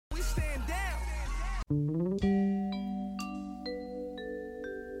Never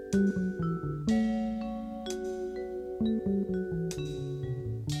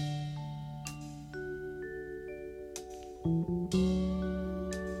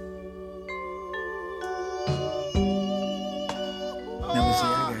say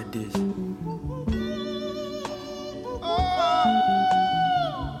I got this.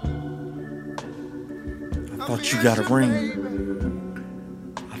 I thought you got a ring.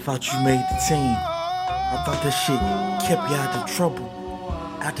 I thought you made the team. I thought that shit kept you out of trouble,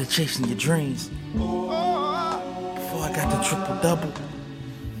 out of chasing your dreams. Before I got the triple-double,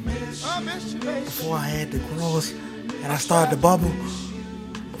 before I had the cross and I started to bubble,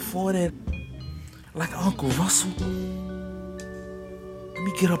 before that, like Uncle Russell, let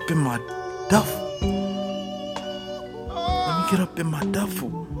me get up in my duffel. Let me get up in my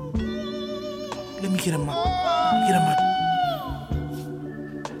duffel. Let me get in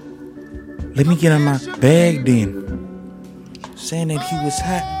my bag then. Saying that he was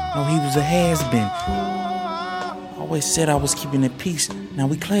hot, no, he was a has-been. Always said I was keeping it peace, now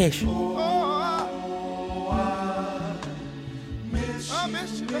we clashing. I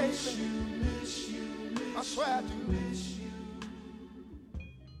miss you, baby. I swear I do.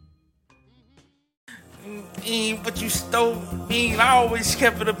 But you stole me. I always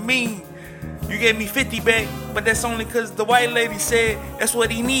kept it a mean. You gave me 50 back, but that's only cause the white lady said that's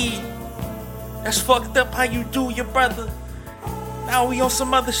what he need. That's fucked up how you do your brother. Now we on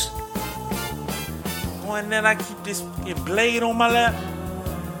some other shit. One that I keep this blade on my lap,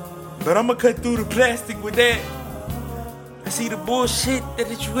 but I'ma cut through the plastic with that. I see the bullshit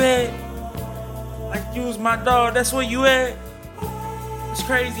that you had. Like you was my dog, that's where you at. It's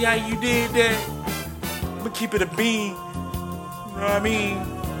crazy how you did that. I'ma keep it a bean. You know what I mean?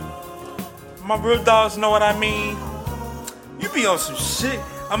 My real dogs know what I mean. You be on some shit.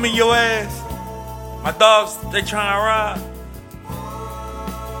 I'm in your ass. My dogs, they tryna ride.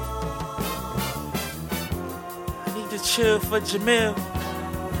 I need to chill for Jamil.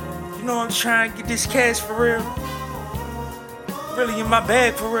 You know I'm trying to get this cash for real. Really in my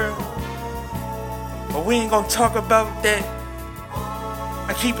bag for real. But we ain't gonna talk about that.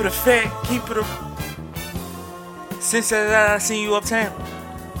 I keep it a fact, keep it a... Since that I seen you uptown,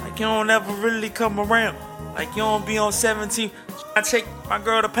 like you don't ever really come around. Like you don't be on 17. I take my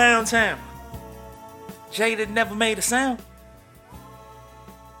girl to Pound Town. Jada never made a sound.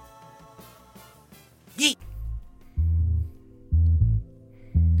 Yeah.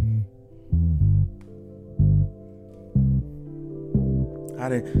 I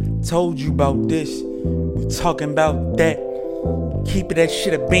done told you about this. We talking about that. Keep it that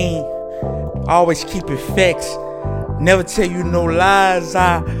shit a bean. Always keep it facts. Never tell you no lies.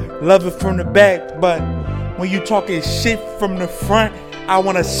 I love it from the back, but when you talking shit from the front, I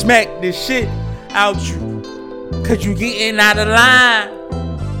wanna smack this shit out you, cause you getting out of line.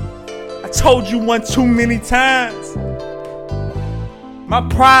 I told you one too many times. My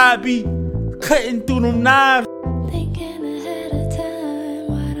pride be cutting through them knives. Thinking ahead of time,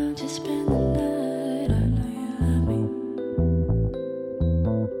 why don't you spend the night? I know you love me.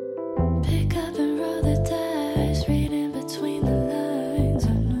 Pick up and roll the dice, reading between the lines.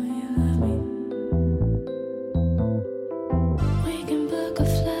 I know you love me. We can book a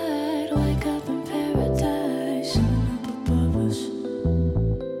flight, wake up in paradise, sun up above us.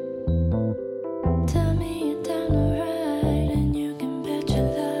 Tell me you're down to ride, and you can bet your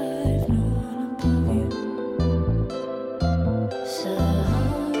life no one above you.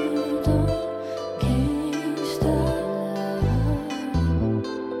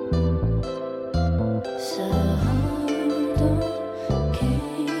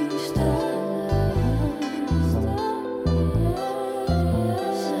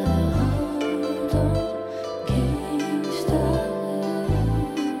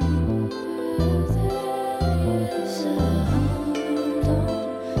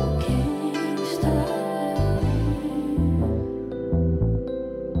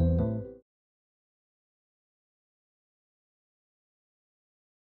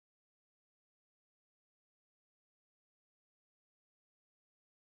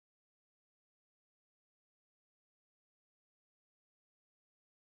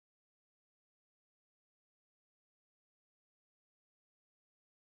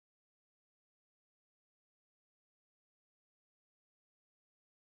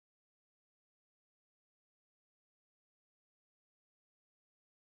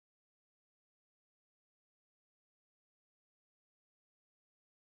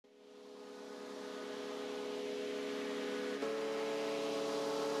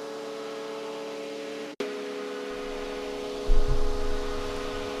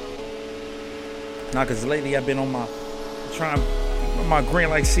 Nah, cause lately I've been on my green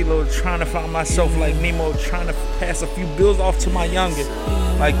like CeeLo, trying to find myself like Nemo, trying to pass a few bills off to my youngin.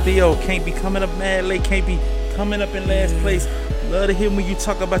 Like Theo, can't be coming up mad late, can't be coming up in last place. Love to hear when you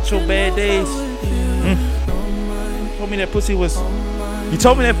talk about your bad days. You told me that pussy was. It's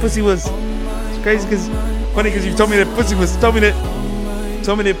crazy cause funny cause you told me that pussy was. Told me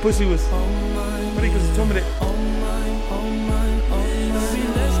that pussy was. Funny cause you told me that.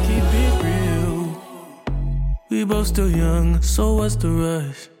 Let's keep it real. We both still young, so what's the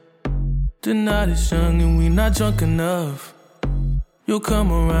rush? The night is young and we not drunk enough. You'll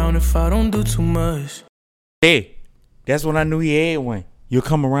come around if I don't do too much. Hey, that's when I knew he had one. You'll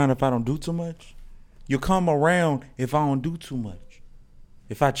come around if I don't do too much. You'll come around if I don't do too much.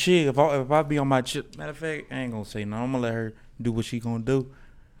 If I chill, if I be on my chill. Matter of fact, I ain't gonna say no. I'm gonna let her do what she gonna do.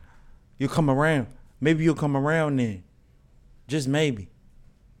 You'll come around. Maybe you'll come around then. Just maybe.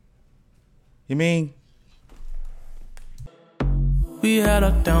 You mean? We had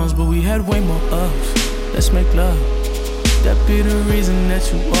our downs, but we had way more ups. Let's make love. That be the reason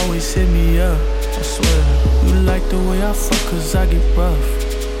that you always hit me up. I swear, you like the way I fuck cause I get rough.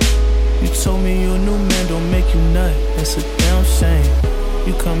 You told me your new man don't make you nut. That's a damn shame.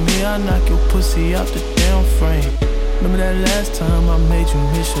 You come here, I knock your pussy out the damn frame. Remember that last time I made you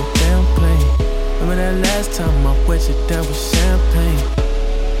miss your damn plane? Remember that last time I wet you down with champagne?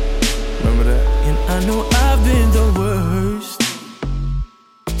 Remember that? And I know I've been the worst,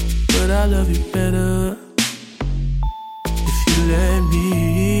 but I love you better if you let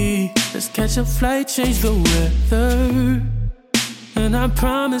me. Let's catch a flight, change the weather, and I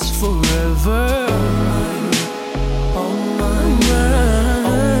promise forever.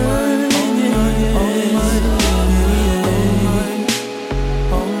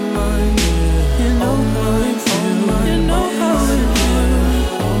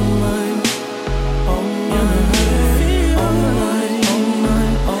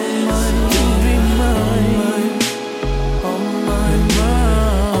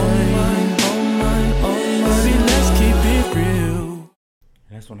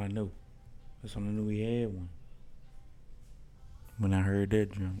 That's when I knew he had one. When I heard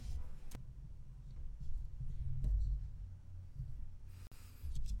that jump.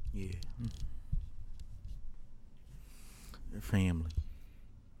 Yeah. Your family.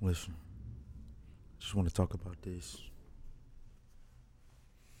 Listen. Just want to talk about this.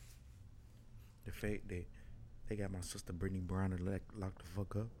 The fact that they got my sister Brittany Brown locked the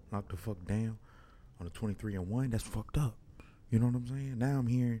fuck up, locked the fuck down on the 23-1. That's fucked up. You know what I'm saying? Now I'm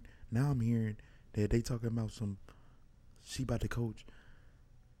hearing that they talking about she about to coach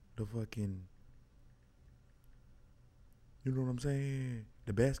the fucking, you know what I'm saying?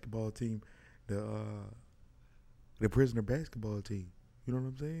 The basketball team, the prisoner basketball team. You know what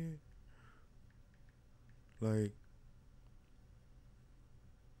I'm saying? Like,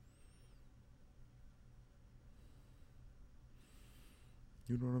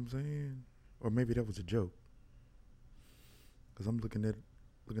 you know what I'm saying? Or maybe that was a joke. Cause I'm looking that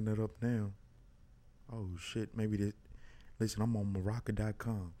up now. Oh shit, maybe that. Listen, I'm on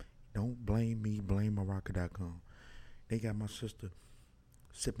Morocco.com. Don't blame me, blame Morocco.com. They got my sister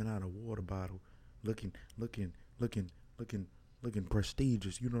sipping out a water bottle, looking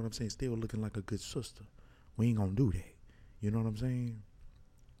prestigious. You know what I'm saying? Still looking like a good sister. We ain't gonna do that. You know what I'm saying?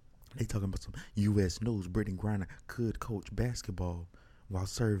 They talking about some U.S. News. Brittany Griner could coach basketball while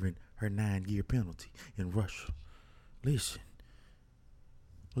serving her 9-year penalty in Russia. Listen,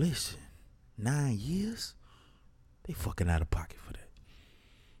 9 years? They fucking out of pocket for that.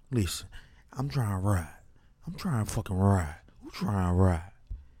 Listen, I'm trying to ride. I'm trying to fucking ride. Who trying to ride?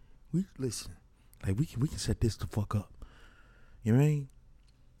 We can set this the fuck up. You know what I mean?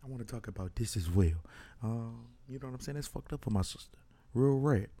 I want to talk about this as well. You know what I'm saying? That's fucked up for my sister. Real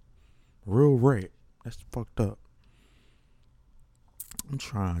red. That's fucked up. I'm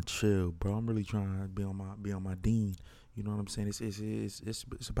trying to chill, bro. I'm really trying to be on my dean. You know what I'm saying?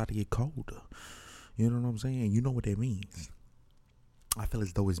 It's about to get colder. You know what I'm saying? You know what that means. I feel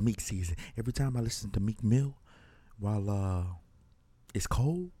as though it's Meek season. Every time I listen to Meek Mill while it's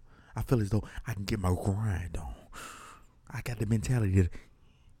cold, I feel as though I can get my grind on. I got the mentality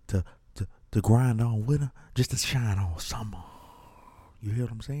to grind on winter just to shine on summer. You hear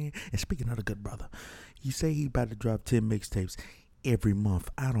what I'm saying? And speaking of the good brother, you say he about to drop 10 mixtapes every month.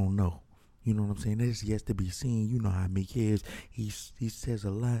 I don't know. You know what I'm saying? That's yet to be seen. You know how Meek is. He says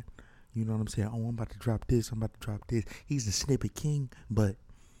a lot. You know what I'm saying? Oh, I'm about to drop this. He's the snippet king, but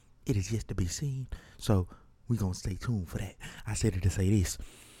it is yet to be seen. So we going to stay tuned for that. I said it to say this.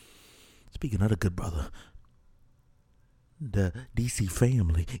 Speaking of the good brother, the DC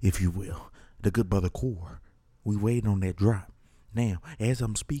family, if you will, the Good Brother Core. We waiting on that drop. Now, as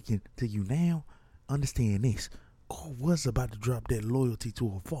I'm speaking to you now, understand this. Core was about to drop that Loyalty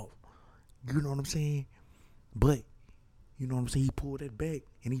to a Fault. You know what I'm saying? But, you know what I'm saying? He pulled that back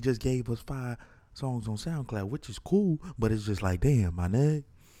and he just gave us 5 songs on SoundCloud, which is cool, but it's just like, damn, my nigga.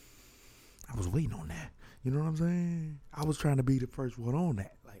 I was waiting on that. You know what I'm saying? I was trying to be the first one on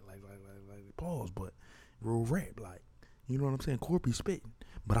that. Like pause, but real rap, like, you know what I'm saying? Corpy spitting.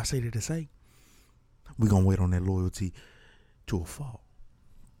 But I say that to say, we gonna wait on that Loyalty to a Fault.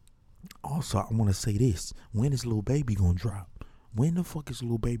 Also, I want to say this. When is Lil Baby gonna drop? When the fuck is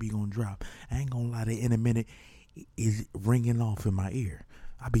Lil Baby gonna drop? I ain't gonna lie, that in a minute is ringing off in my ear.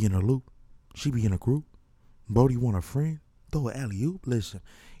 I be in a loop. She be in a group. Brody want a friend. Throw an alley-oop. Listen,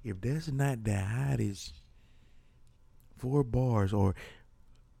 if that's not the hottest 4 bars or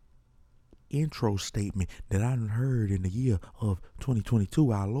intro statement that I done heard in the year of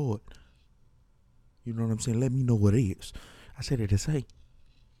 2022, our Lord, you know what I'm saying? Let me know what it is. I said it to say,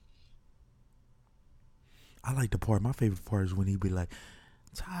 I like the part, my favorite part is when he be like,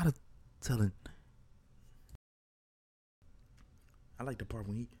 tired of telling. I like the part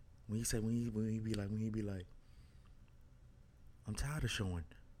when he be like, I'm tired of showing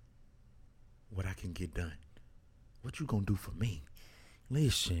what I can get done. What you gonna do for me?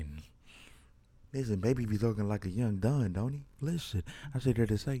 Listen, baby be talking like a young Don, don't he? Listen, I say that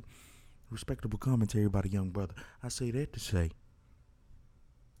to say, respectable commentary by the young brother. I say that to say,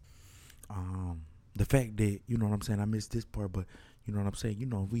 the fact that, you know what I'm saying, I missed this part, but you know what I'm saying, you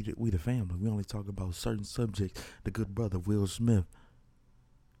know, we the family. We only talk about certain subjects. The good brother, Will Smith.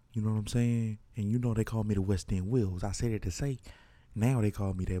 You know what I'm saying? And you know they call me the West End Wills. I say that to say, now they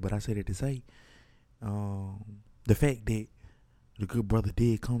call me that, but I say that to say, the fact that the good brother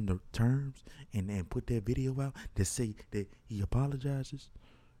did come to terms and put that video out to say that he apologizes.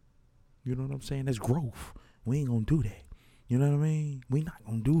 You know what I'm saying? That's growth. We ain't gonna do that. You know what I mean? We not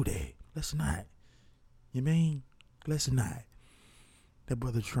gonna do that. Let's not. You mean? Let's not. That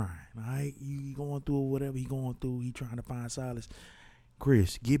brother trying, all right? You going through whatever he going through. He trying to find solace.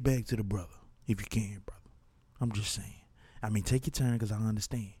 Chris, get back to the brother if you can, brother. I'm just saying. I mean, take your time because I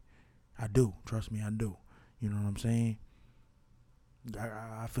understand. I do. Trust me, I do. You know what I'm saying?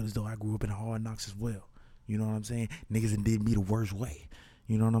 I feel as though I grew up in the hard knocks as well. You know what I'm saying? Niggas did me the worst way.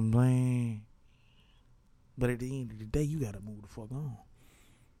 You know what I'm saying? But at the end of the day, you got to move the fuck on.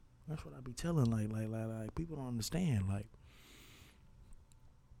 That's what I be telling, like people don't understand. Like,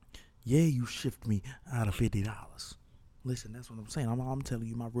 yeah, you shift me out of $50. Listen, that's what I'm saying. I'm telling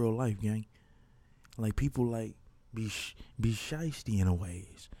you my real life, gang. Like, people like be shiesty in a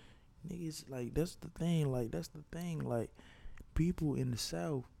ways. Niggas, like, that's the thing. Like, people in the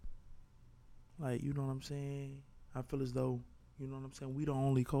South, like, you know what I'm saying? I feel as though, you know what I'm saying, we the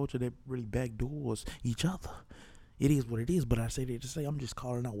only culture that really backdoors each other. It is what it is, but I say that to say, I'm just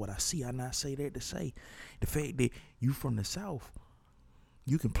calling out what I see. I not say that to say the fact that you from the South,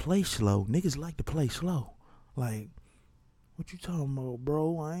 you can play slow. Niggas like to play slow. Like, what you talking about,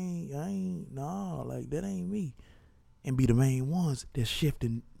 bro? I ain't, nah, like, that ain't me. And be the main ones that's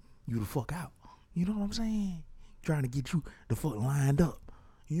shifting you the fuck out. You know what I'm saying? Trying to get you the fuck lined up.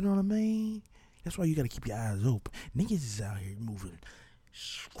 You know what I mean? That's why you gotta keep your eyes open. Niggas is out here moving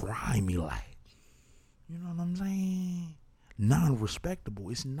grimy like. You know what I'm saying? Non-respectable.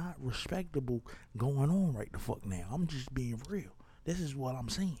 It's not respectable going on right the fuck now. I'm just being real. This is what I'm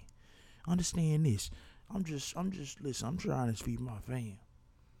saying. Understand this. I'm just listen, I'm trying to feed my fam.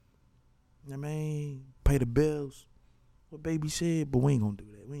 You know what I mean? Pay the bills. What baby said, but we ain't gonna do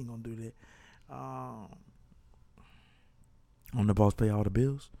that. I'm the boss, pay all the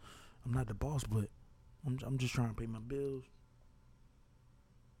bills. I'm not the boss, but I'm just trying to pay my bills.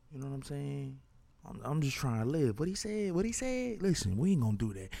 You know what I'm saying? I'm just trying to live. What he said? Listen, we ain't gonna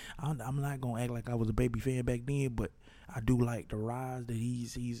do that. I'm not gonna act like I was a baby fan back then, but I do like the rise that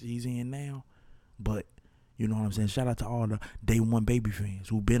he's in now. But you know what I'm saying? Shout out to all the day one baby fans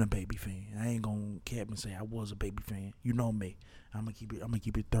who been a baby fan. I ain't gonna cap and say I was a baby fan. You know me. I'm gonna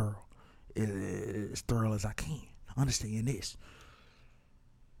keep it thorough, as thorough as I can. Understand this.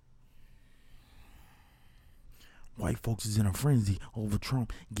 White folks is in a frenzy over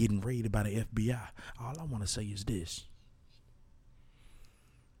Trump getting raided by the FBI. All I want to say is this.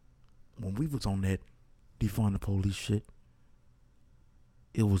 When we was on that defund the police shit,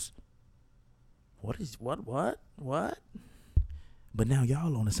 it was, what? But now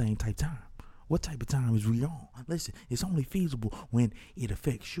y'all on the same type time. What type of time is we on? Listen, it's only feasible when it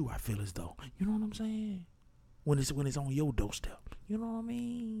affects you, I feel as though. You know what I'm saying? When it's on your doorstep. You know what I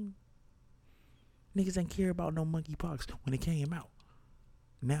mean? Niggas ain't care about no monkeypox when it came out.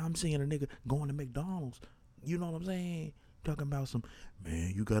 Now I'm seeing a nigga going to McDonald's. You know what I'm saying? Talking about some,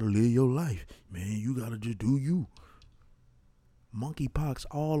 man, you gotta live your life. Man, you gotta just do you. Monkeypox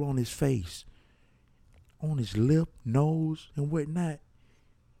all on his face, on his lip, nose, and whatnot.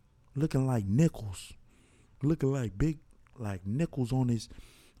 Looking like nickels. Looking like big, like nickels on his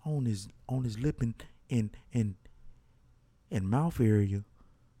lip and mouth area.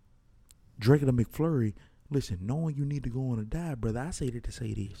 Drinking a McFlurry. Listen, knowing you need to go on and die, brother, I say that to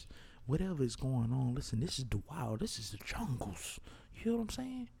say this. Whatever is going on, listen, this is the wild. This is the jungles. You know what I'm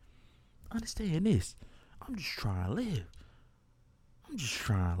saying? Understand this. I'm just trying to live.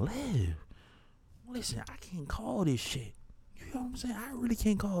 Listen, I can't call this shit. You know what I'm saying? I really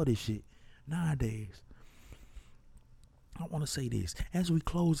can't call this shit nowadays. I want to say this. As we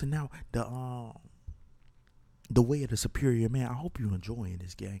closing out the way of the superior man, I hope you're enjoying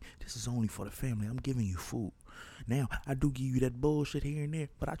this, gang. This is only for the family. I'm giving you food. Now, I do give you that bullshit here and there,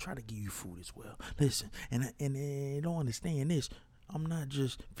 but I try to give you food as well. Listen, and don't understand this. I'm not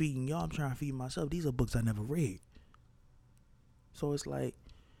just feeding y'all. I'm trying to feed myself. These are books I never read. So it's like,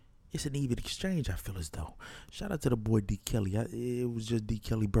 it's an even exchange, I feel as though. Shout out to the boy D. Kelly. It was just D.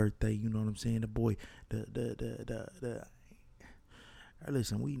 Kelly's birthday, you know what I'm saying? The boy,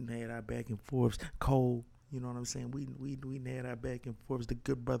 listen, we had our back and forths. Cole, you know what I'm saying? We had our back and forths. The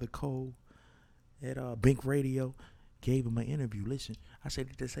good brother Cole at Bink Radio gave him an interview. Listen, I said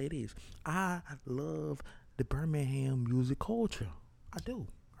it to say this. I love the Birmingham music culture. I do.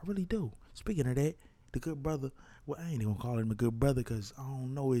 I really do. Speaking of that, the good brother, well, I ain't even gonna call him a good brother because I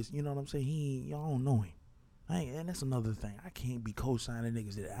don't know his, you know what I'm saying? Y'all don't know him. And that's another thing. I can't be co-signing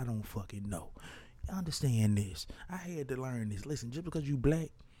niggas that I don't fucking know. Understand this. I had to learn this. Listen, just because you black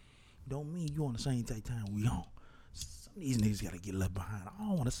don't mean you on the same type time we on. Some of these niggas gotta get left behind. I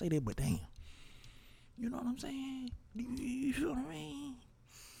don't want to say that, but damn. You know what I'm saying? You feel what I mean?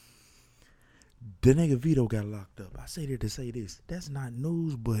 The nigga Vito got locked up. I say that to say this. That's not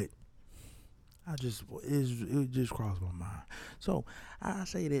news, but it just crossed my mind. So I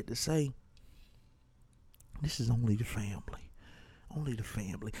say that to say this is only the family. Only the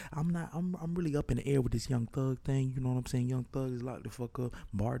family. I'm really up in the air with this Young Thug thing. You know what I'm saying? Young Thug is locked the fuck up,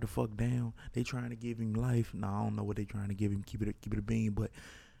 barred the fuck down. They trying to give him life. No, I don't know what they trying to give him. Keep it a bean, but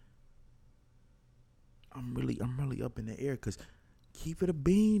I'm really up in the air because keep it a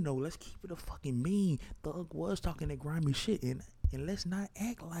bean though. Let's keep it a fucking bean. Thug was talking that grimy shit, and let's not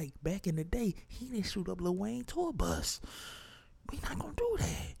act like back in the day he didn't shoot up Lil Wayne tour bus. We not gonna do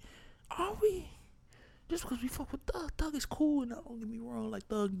that, are we? Just because we fuck with Thug. Thug is cool, and don't get me wrong. Like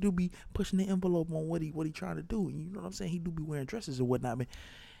Thug do be pushing the envelope on what he trying to do. And you know what I'm saying? He do be wearing dresses and whatnot. Man,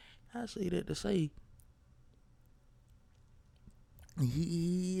 I say that to say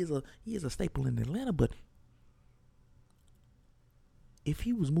he is a staple in Atlanta. But if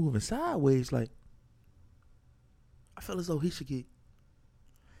he was moving sideways, like I feel as though he should get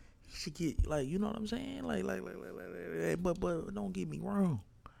like, you know what I'm saying? Like, but don't get me wrong.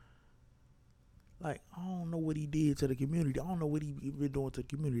 Like, I don't know what he did to the community. I don't know what he been doing to the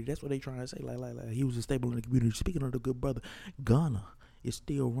community. That's what they trying to say. Like he was a staple in the community. Speaking of the good brother, Gunna is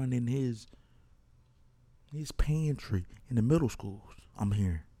still running his pantry in the middle schools, I'm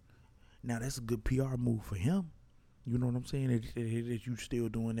hearing. Now, that's a good PR move for him. You know what I'm saying? That you still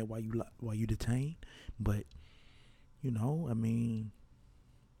doing that while you detained. But, you know, I mean,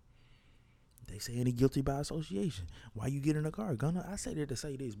 they saying he guilty by association. Why you get in the car? Gunna, I say that to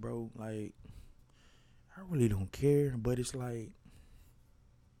say this, bro. Like, I really don't care, but it's like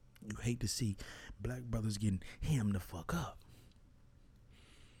you hate to see black brothers getting hemmed the fuck up.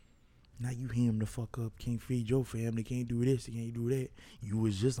 Now you hemmed the fuck up, can't feed your family, can't do this, can't do that. You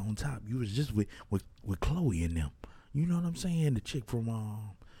was just on top. You was just with Chloe and them. You know what I'm saying? The chick from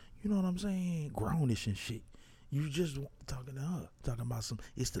you know what I'm saying? Grownish and shit. You just talking to her, talking about some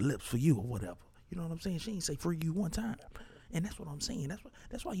it's the lips for you or whatever. You know what I'm saying? She ain't say free you one time. And that's what I'm saying.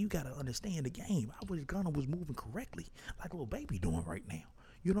 That's why you gotta understand the game. I wish Gunna was moving correctly, like Lil Baby doing right now.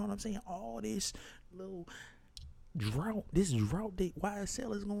 You know what I'm saying? All this little drought that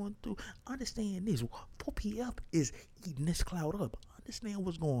YSL is going through. Understand this. 4PF is eating this cloud up. Understand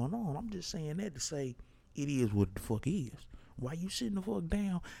what's going on. I'm just saying that to say it is what the fuck is. Why you sitting the fuck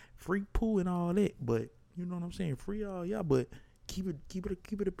down? Free poo and all that, but you know what I'm saying? Free all y'all, but keep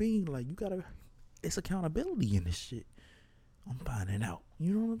it a bean. Like you gotta. It's accountability in this shit. I'm finding out.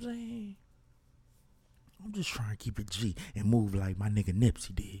 You know what I'm saying? I'm just trying to keep it G and move like my nigga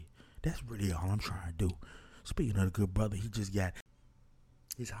Nipsey did. That's really all I'm trying to do. Speaking of the good brother, he just got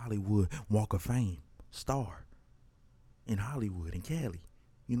his Hollywood Walk of Fame star in Hollywood in Cali.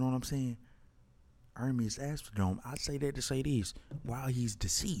 You know what I'm saying? Hermes Astrodome. I say that to say this: while he's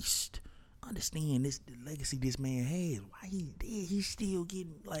deceased, understand this the legacy this man has. Why he's dead, he's still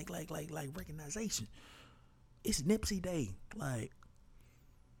getting like recognition. It's Nipsey Day, like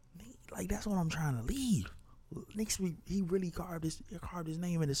that's what I'm trying to leave. Next week, he really carved his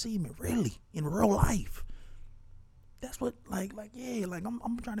name in the cement, really, in real life. That's what, yeah,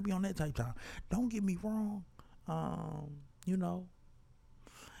 I'm trying to be on that type time. Don't get me wrong, you know,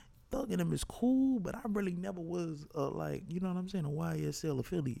 Thug and him is cool, but I really never was, you know what I'm saying, a YSL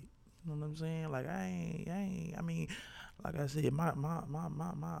affiliate. You know what I'm saying? Like, I mean, like I said, my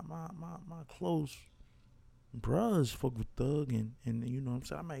close bros fuck with Thug, and you know what I'm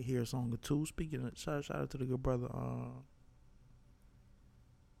saying, I might hear a song or two. Speaking of, shout out to the good brother,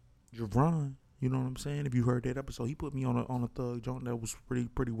 Javon. You know what I'm saying? If you heard that episode, he put me on a Thug joint that was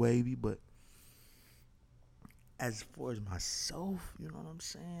pretty wavy. But as far as myself, you know what I'm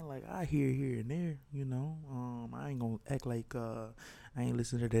saying? Like, I hear here and there, you know. I ain't gonna act like I ain't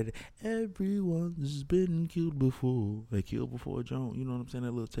listening to that. Everyone's been killed before. They killed before joint. You know what I'm saying?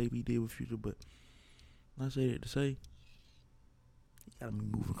 That little tape he did with Future. But I say that to say, you gotta be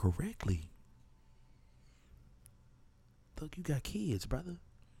moving correctly. Thug, you got kids, brother.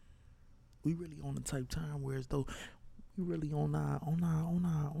 We really on the type time where as though we really on our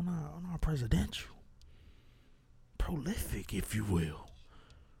presidential, prolific, if you will.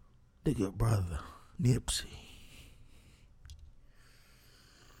 The good brother Nipsey,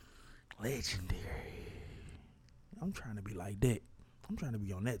 legendary. I'm trying to be like that. I'm trying to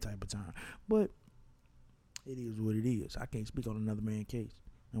be on that type of time, but it is what it is. I can't speak on another man's case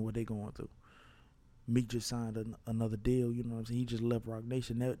and what they going through. Meek just signed another deal, you know what I'm saying? He just left Rock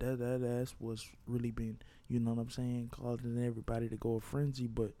Nation. That's what's really been, you know what I'm saying, causing everybody to go a frenzy.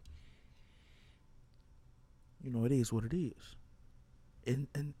 But, you know, it is what it is. And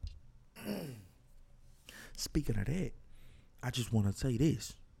speaking of that, I just want to say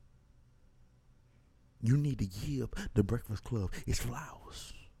this. You need to give the Breakfast Club its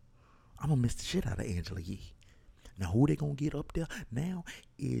flowers. I'm going to miss the shit out of Angela Yee. Now, who they gonna get up there now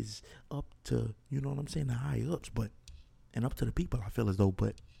is up to, you know what I'm saying, the high ups, and up to the people, I feel as though.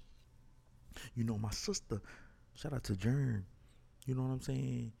 But, you know, my sister, shout out to Jern, you know what I'm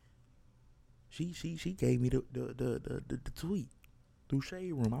saying, she gave me the tweet through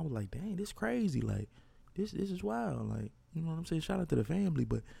Shade Room. I was like, dang, this crazy, like, this is wild, like, you know what I'm saying, shout out to the family.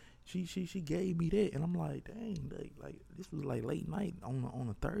 But she gave me that, and I'm like, dang, like this was like late night on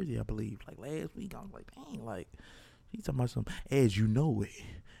a Thursday, I believe, like last week. I was like, dang, like, she's talking about something. As you know it,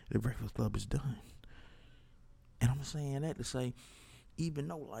 the Breakfast Club is done. And I'm saying that to say, even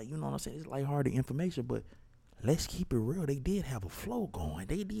though, like, you know what I'm saying, it's lighthearted information, but let's keep it real. They did have a flow going.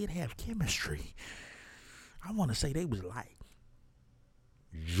 They did have chemistry. I want to say they was like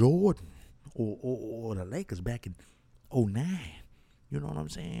Jordan or the Lakers back in 2009. You know what I'm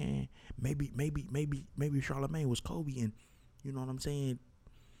saying? Maybe Charlamagne was Kobe, and you know what I'm saying,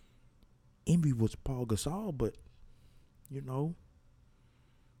 Envy was Paul Gasol, but you know,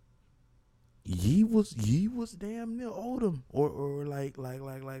 Ye was damn near Odom or like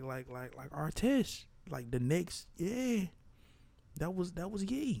Artest, like the next, yeah, that was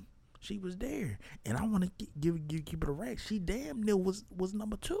Ye. She was there, and I want to keep it a rack. She damn near was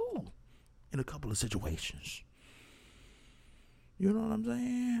number 2 in a couple of situations. You know what I'm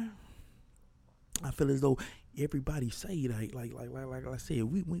saying? I feel as though everybody say like I said,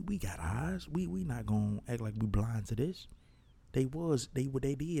 we got eyes. We not gonna act like we blind to this. They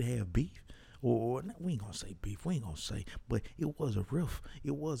did have beef, or we ain't gonna say beef. We ain't gonna say, but it was a riff.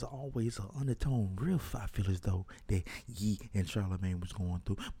 It was always an undertone riff. I feel as though that Ye and Charlamagne was going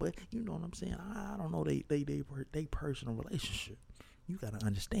through. But you know what I'm saying? I don't know they personal relationship. You gotta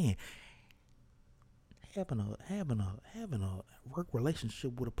understand. Having a work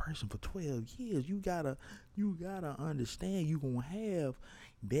relationship with a person for 12 years, you gotta understand you gonna have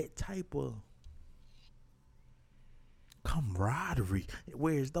that type of camaraderie,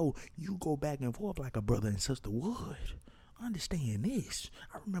 whereas though you go back and forth like a brother and sister would. Understand this.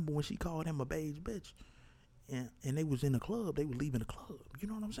 I remember when she called him a beige bitch, and they was in the club, they was leaving the club. You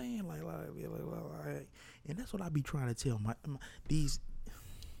know what I'm saying? Like and that's what I be trying to tell my these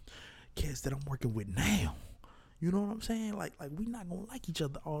cats that I'm working with now. You know what I'm saying? Like we not gonna like each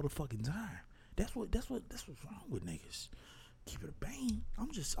other all the fucking time. That's what's wrong with niggas. Keep it a bang.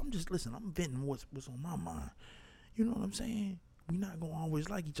 I'm just listen, I'm venting what's on my mind. You know what I'm saying? We not gonna always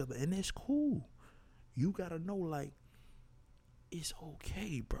like each other, and that's cool. You gotta know, like, it's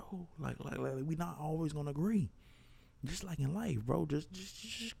okay, bro. Like we not always gonna agree. Just like in life, bro. Just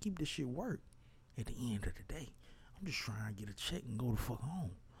keep this shit work. At the end of the day, I'm just trying to get a check and go the fuck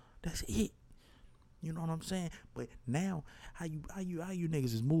home. That's it. You know what I'm saying? But now, how you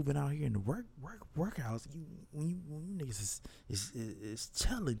niggas is moving out here in the workouts? When you niggas is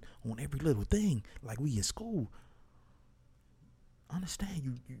telling on every little thing like we in school. Understand?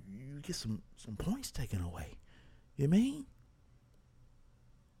 You get some points taken away. You mean?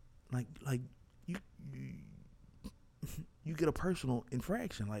 Like you you get a personal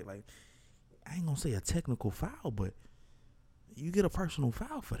infraction. Like I ain't gonna say a technical foul, but you get a personal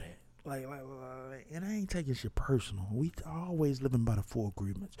foul for that. Like, and I ain't taking shit personal. We always living by the 4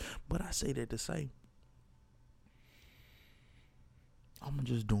 agreements. But I say that to say, I'm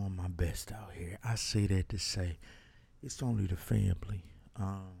just doing my best out here. I say that to say, it's only the family.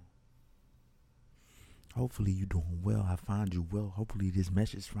 Hopefully you doing well. I find you well. Hopefully this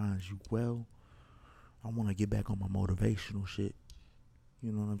message finds you well. I want to get back on my motivational shit.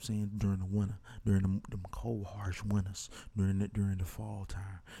 You know what I'm saying? During the winter, during them cold, harsh winters, during the fall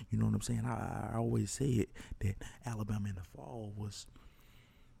time. You know what I'm saying? I always said that Alabama in the fall was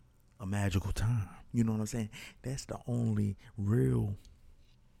a magical time. You know what I'm saying? That's the only real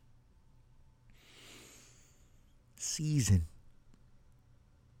season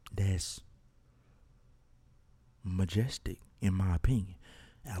that's majestic, in my opinion.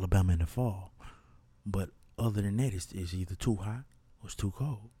 Alabama in the fall. But other than that, it's either too hot or it's too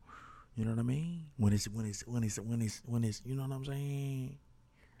cold. You know what I mean? When it's you know what I'm saying?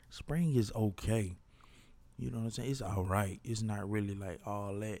 Spring is okay. You know what I'm saying? It's alright. It's not really like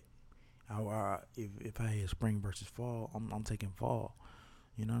all that. If I had spring versus fall, I'm taking fall.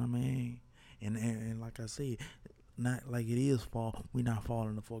 You know what I mean? And like I said, not like it is fall. We not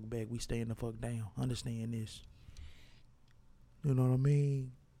falling the fuck back. We staying the fuck down. Understand this. You know what I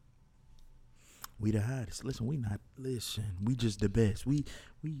mean? We the hottest. Listen, we just the best. We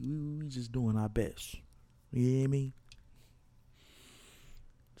just doing our best. You hear me?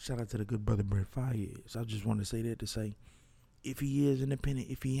 Shout out to the good brother Brent Fayez. I just want to say that to say, if he is independent,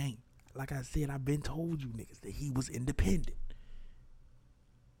 if he ain't, like I said, I've been told you niggas that he was independent.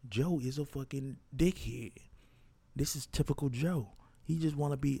 Joe is a fucking dickhead. This is typical Joe. He just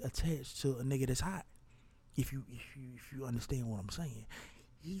want to be attached to a nigga that's hot. If you understand what I'm saying.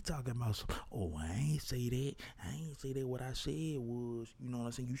 He talking about some, I ain't say that. I ain't say that. What I said was, you know what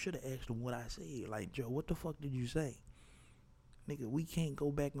I'm saying? You should have asked him what I said. Like, Joe, what the fuck did you say? Nigga, we can't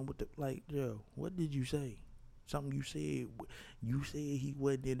go back and Joe, what did you say? Something you said. You said he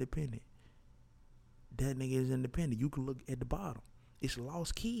wasn't independent. That nigga is independent. You can look at the bottom. It's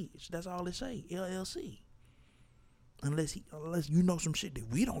Lost Kids. That's all it say. LLC. Unless you know some shit that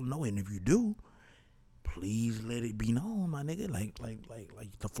we don't know, and if you do, please let it be known, my nigga. Like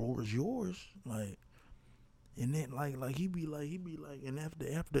the floor is yours. Like, and then like he be like, and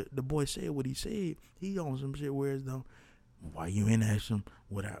after the boy said what he said, he on some shit where it's though, why you ain't ask him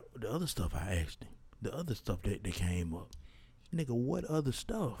without the other stuff I asked him, the other stuff that came up, nigga. What other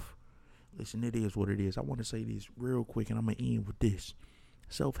stuff? Listen, it is what it is. I want to say this real quick, and I'm gonna end with this.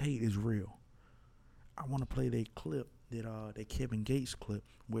 Self-hate is real. I want to play that clip that Kevin Gates clip,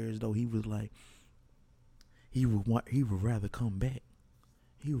 where as though he was like, he would rather come back.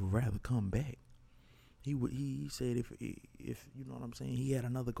 He would rather come back. He said if you know what I'm saying, he had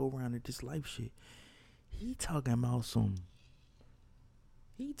another go round at this life shit. He talking about some.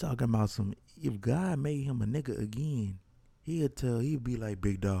 If God made him a nigga again, he'd be like,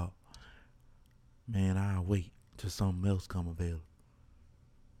 big dog, man, I'll wait till something else come available.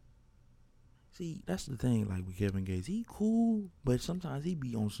 See, that's the thing, like with Kevin Gates, he cool, but sometimes he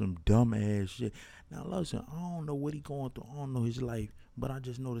be on some dumb ass shit. Now listen, I don't know what he going through, I don't know his life, but I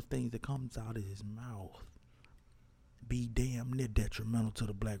just know the things that comes out of his mouth be damn near detrimental to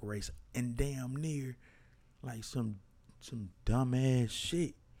the black race, and damn near like some dumb ass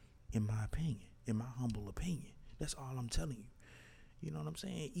shit, in my opinion, in my humble opinion. That's all I'm telling you. You know what I'm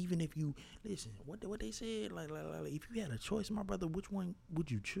saying? Even if you listen, what they said, like if you had a choice, my brother, which one would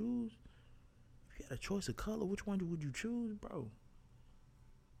you choose? If you had a choice of color, which one would you choose, bro?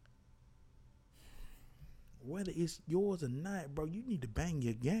 Whether it's yours or not, bro, you need to bang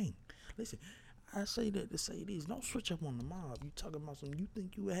your gang. Listen, I say that to say this. Don't switch up on the mob. You talking about something, you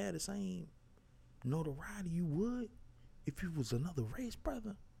think you would have the same notoriety you would if you was another race,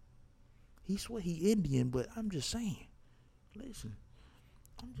 brother? He swear he Indian, but I'm just saying. Listen,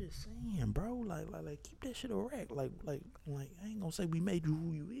 I'm just saying, bro. Like, keep that shit a rack. Like, I ain't gonna say we made you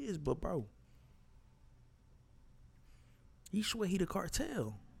who you is, but bro, he swear he the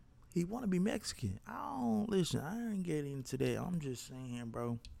cartel. He wanna be Mexican. I ain't getting into that. I'm just saying,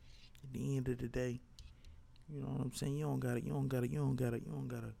 bro. At the end of the day, you know what I'm saying. You don't gotta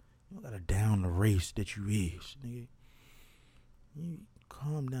down the race that you is, nigga. You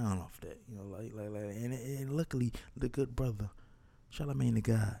calm down off that. You know, like, and luckily the good brother, Charlamagne the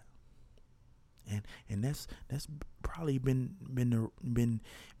God, and that's probably been an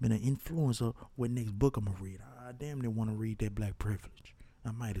influencer. What next book I'm gonna read? I damn near want to read that Black Privilege.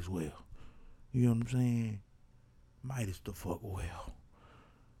 I might as well. You know what I'm saying? Might as the fuck well.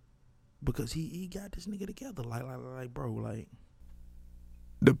 Because he got this nigga together. Like bro, like.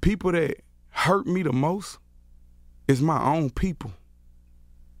 The people that hurt me the most is my own people.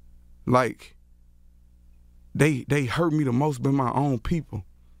 Like, they hurt me the most by my own people.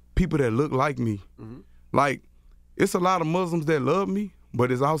 People that look like me. Mm-hmm. Like, it's a lot of Muslims that love me, but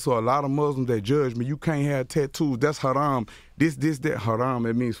there's also a lot of Muslims that judge me. You can't have tattoos. That's haram. This, that haram.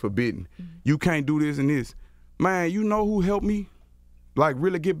 It means forbidden. Mm-hmm. You can't do this and this. Man, you know who helped me, like,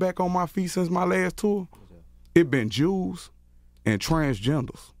 really get back on my feet since my last tour? It been Jews and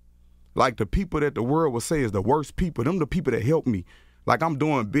transgenders. Like, the people that the world would say is the worst people, them the people that help me. Like, I'm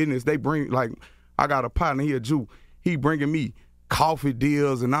doing business. They bring, like, I got a partner, he a Jew. He bringing me coffee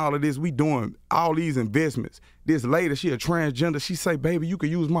deals and all of this. We doing all these investments. This lady, she a transgender. She say, baby, you can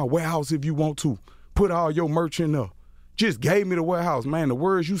use my warehouse if you want to. Put all your merch in there. Just gave me the warehouse. Man, the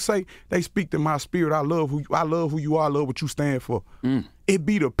words you say, they speak to my spirit. I love who you are. I love what you stand for. It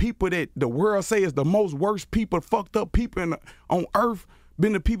be the people that the world say is the most worst people, fucked up people on earth,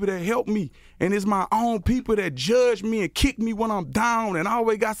 been the people that help me. And it's my own people that judge me and kick me when I'm down and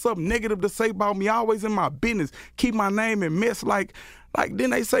always got something negative to say about me, always in my business, keep my name in mess. Like then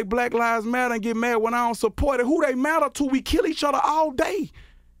they say Black Lives Matter and get mad when I don't support it. Who they matter to? We kill each other all day.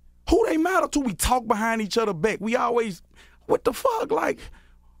 Who they matter to? We talk behind each other back. We always, what the fuck? Like,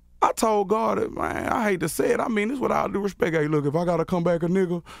 I told God, man, I hate to say it. I mean, this with all due respect. Hey, look, if I got to come back a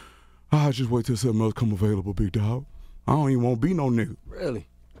nigga, I'll just wait till something else come available, big dog. I don't even want to be no nigga. Really?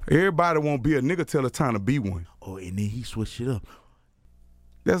 Everybody won't be a nigga till it's time to be one. Oh, and then he switched it up.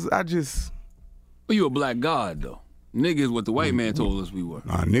 Well, you a black god, though. Nigga is what the white man told us we were.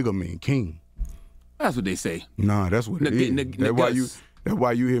 Nah, nigga mean king. That's what they say. Nah, that's what it is. That's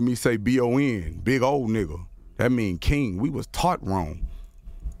why you hear me say B-O-N, big old nigga. That mean king. We was taught wrong.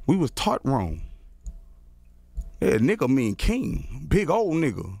 Yeah, nigga mean king. Big old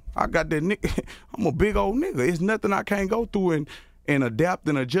nigga. I got that nigga. I'm a big old nigga. It's nothing I can't go through and adapt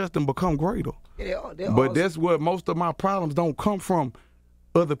and adjust and become greater. Yeah, but that's where most of my problems don't come from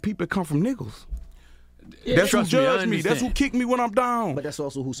other people. It come from niggas. Yeah, that's who judge me. That's who kick me when I'm down. But that's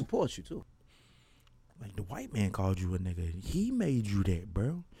also who supports you, too. Like, the white man called you a nigga. He made you that,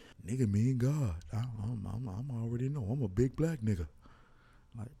 bro. Nigga mean God. I'm already know. I'm a big black nigga.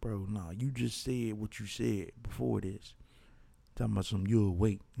 Like, bro, nah, you just said what you said before this. Talking about some you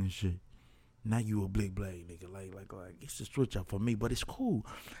awake and shit. Now you a big black nigga. Like, it's a switch up for me, but it's cool.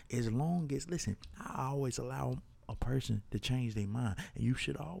 As long as, listen, I always allow a person to change their mind. And you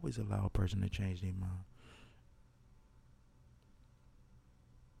should always allow a person to change their mind.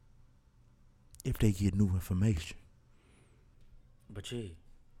 If they get new information. But yeah,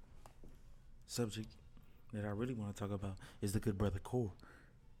 subject that I really want to talk about is the good brother Core.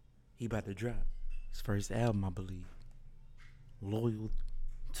 He about to drop his first album, I believe. Loyal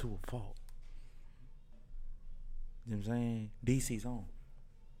to a Fault. You know what I'm saying? DC's on.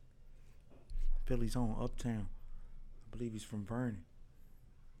 Philly's on, Uptown. I believe he's from Vernon.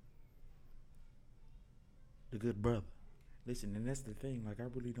 The good brother. Listen, and that's the thing. Like, I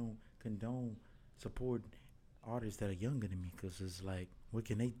really don't condone support artists that are younger than me, because it's like, what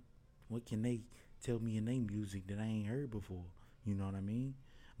can they tell me in their music that I ain't heard before? You know what I mean?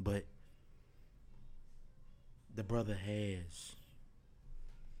 But the brother has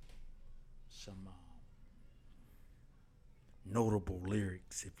some notable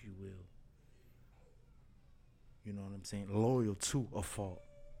lyrics, if you will. You know what I'm saying? Loyal to a Fault.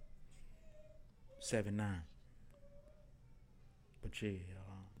 7-9. But yeah,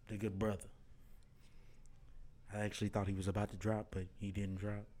 the good brother. I actually thought he was about to drop, but he didn't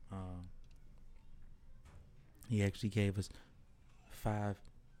drop. He actually gave us 5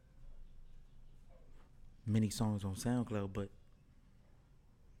 mini songs on SoundCloud, but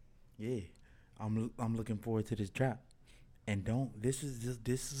yeah, I'm looking forward to this drop. And this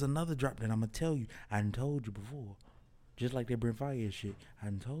is another drop that I'm gonna tell you. I done told you before, just like that Brent Fire shit. I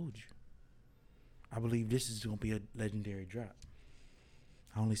done told you. I believe this is gonna be a legendary drop.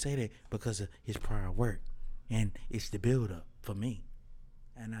 I only say that because of his prior work, and it's the build up for me.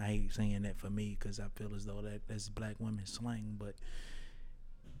 And I hate saying that for me because I feel as though that's black women slang, but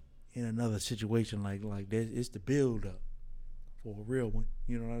in another situation like that, it's the build up for a real one.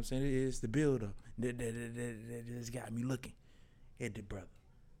 You know what I'm saying? It's the build up that just got me looking at the brother.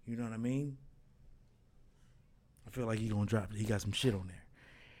 You know what I mean? I feel like he gonna drop it. He got some shit on there.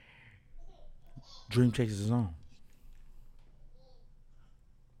 Dream Chasers is on.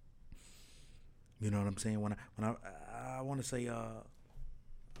 You know what I'm saying? When I want to say I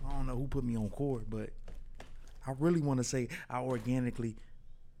don't know who put me on chord, but I really want to say I organically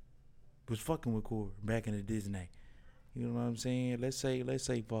was fucking with chord back in the Disney. You know what I'm saying? Let's say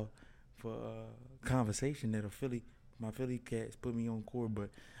for conversation that my Philly cats put me on chord, but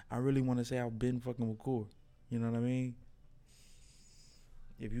I really want to say I've been fucking with chord. You know what I mean?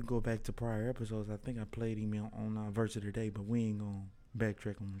 If you go back to prior episodes, I think I played him on Verse of the Day, but we ain't gonna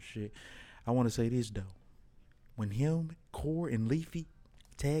backtrack on the shit. I want to say this though: when him, Core, and Leafy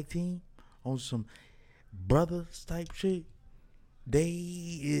tag team on some brothers type shit, they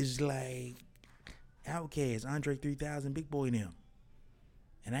is like Outkast, Andre 3000, Big Boy, and them.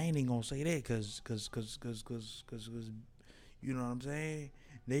 And I ain't even gonna say that cause you know what I'm saying?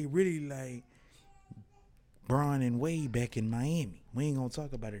 They really like Braun and Wade back in Miami. We ain't gonna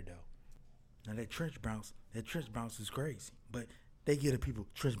talk about it though. Now that trench bounce is crazy. But they give the people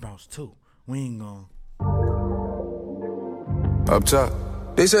trench bounce too. We ain't gonna. Up top.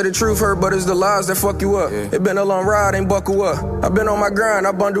 They say the truth hurt, but it's the lies that fuck you up. It been a long ride, ain't buckle up. I been on my grind,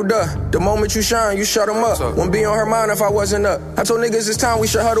 I bundled up. The moment you shine, you shut them up. Wouldn't be on her mind if I wasn't up. I told niggas it's time we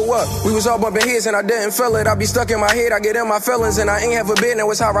should huddle up. We was all bumping heads and I didn't feel it. I be stuck in my head, I get in my feelings. And I ain't have a bid, now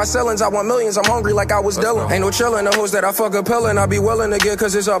it's how I sellings. I want millions, I'm hungry like I was Dylan. Ain't no chillin', the hoes that I fuck a pillin'. I be willing to get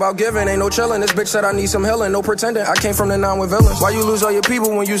cause it's all about giving. Ain't no chillin', this bitch said I need some healing. No pretending, I came from the 9 with villains. Why you lose all your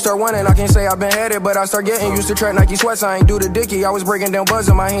people when you start winning? I can't say I been headed, but I start getting used to track Nike sweats. I ain't do the dicky, I was breaking down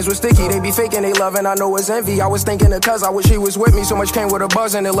buzzing, my hands were sticky. They be faking, they loving, I know it's envy. I was thinking of cuz I wish he was with me. So much came with a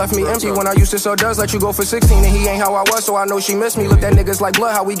buzz and it left me empty. When I used to sell does let you go for 16 and he ain't how I was, so I know she missed me. Look at niggas like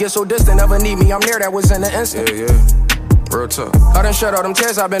blood, how we get so distant. Never need me, I'm there, that was in the instant. Real talk. I done shed all them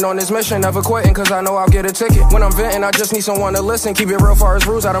tears, I've been on this mission. Never quitting cause I know I'll get a ticket. When I'm venting, I just need someone to listen. Keep it real far as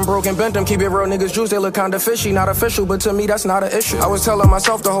rules, I done broken bent them. Keep it real, niggas juice, they look kinda fishy. Not official, but to me that's not an issue. I was telling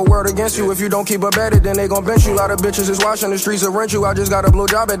myself the whole world against you. If you don't keep up at it, then they gon' bench you. A lot of bitches is watching the streets of rent you. I just got a blow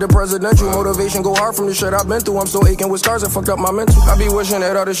job at the presidential. Motivation go hard from the shit I've been through. I'm still aching with scars that fucked up my mental. I be wishing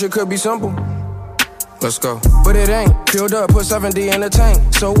that other shit could be simple. Let's go. But it ain't. Filled up, put 70 in the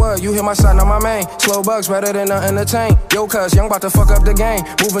tank. So what? You hit my side, not my main. Slow bucks better than nothing to tank. Yo, cuz, young about to fuck up the game.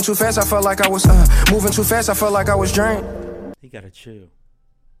 Moving too fast, I felt like I was drained. He gotta chill.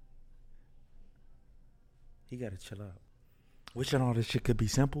 He gotta chill out. Wishing all this shit could be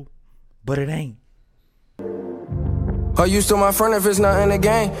simple, but it ain't. Are you still my friend if it's not in the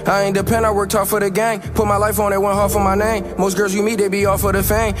game? I ain't depend, I worked hard for the gang. Put my life on it, went hard for my name. Most girls you meet, they be all for the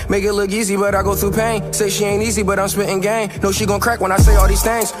fame. Make it look easy, but I go through pain. Say she ain't easy, but I'm spitting game. Know she gon' crack when I say all these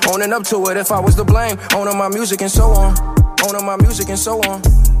things. Owning up to it if I was to blame. Owning my music and so on. Owning my music and so on.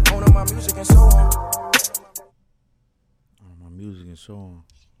 Owning my music and so on. Owning my music and so on.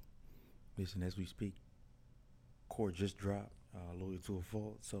 Listen, as we speak, Core just dropped Loyal to a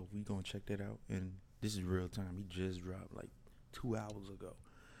Fault, so we gonna check that out. And this is real time. He just dropped like 2 hours ago.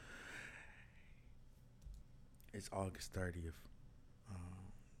 It's August 30th.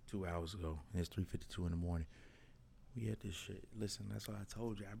 2 hours ago. And it's 3:52 in the morning. We had this shit. Listen, that's why I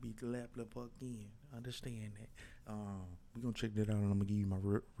told you. I be glad to fuck in. Understand that. We gonna check that out, and I'm gonna give you my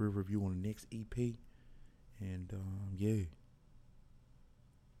real review on the next EP. And yeah.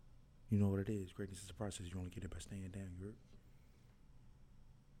 You know what it is. Greatness is a process. You only get it by staying down. You heard?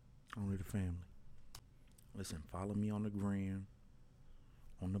 Only the family. Listen, follow me on the gram,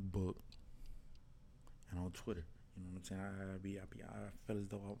 on the book, and on Twitter. You know what I'm saying? I feel as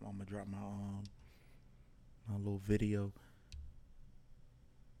though I'm gonna drop my little video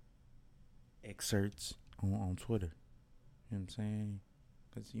excerpts on Twitter. You know what I'm saying?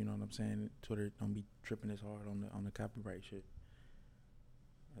 Cause you know what I'm saying. Twitter don't be tripping as hard on the copyright shit.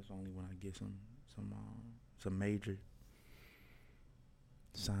 That's only when I get some major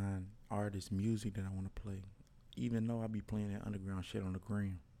signed artist music that I want to play, even though I be playing that underground shit on the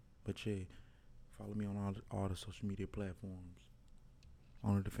gram. But yeah, follow me on all the social media platforms.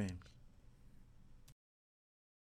 Honor the family.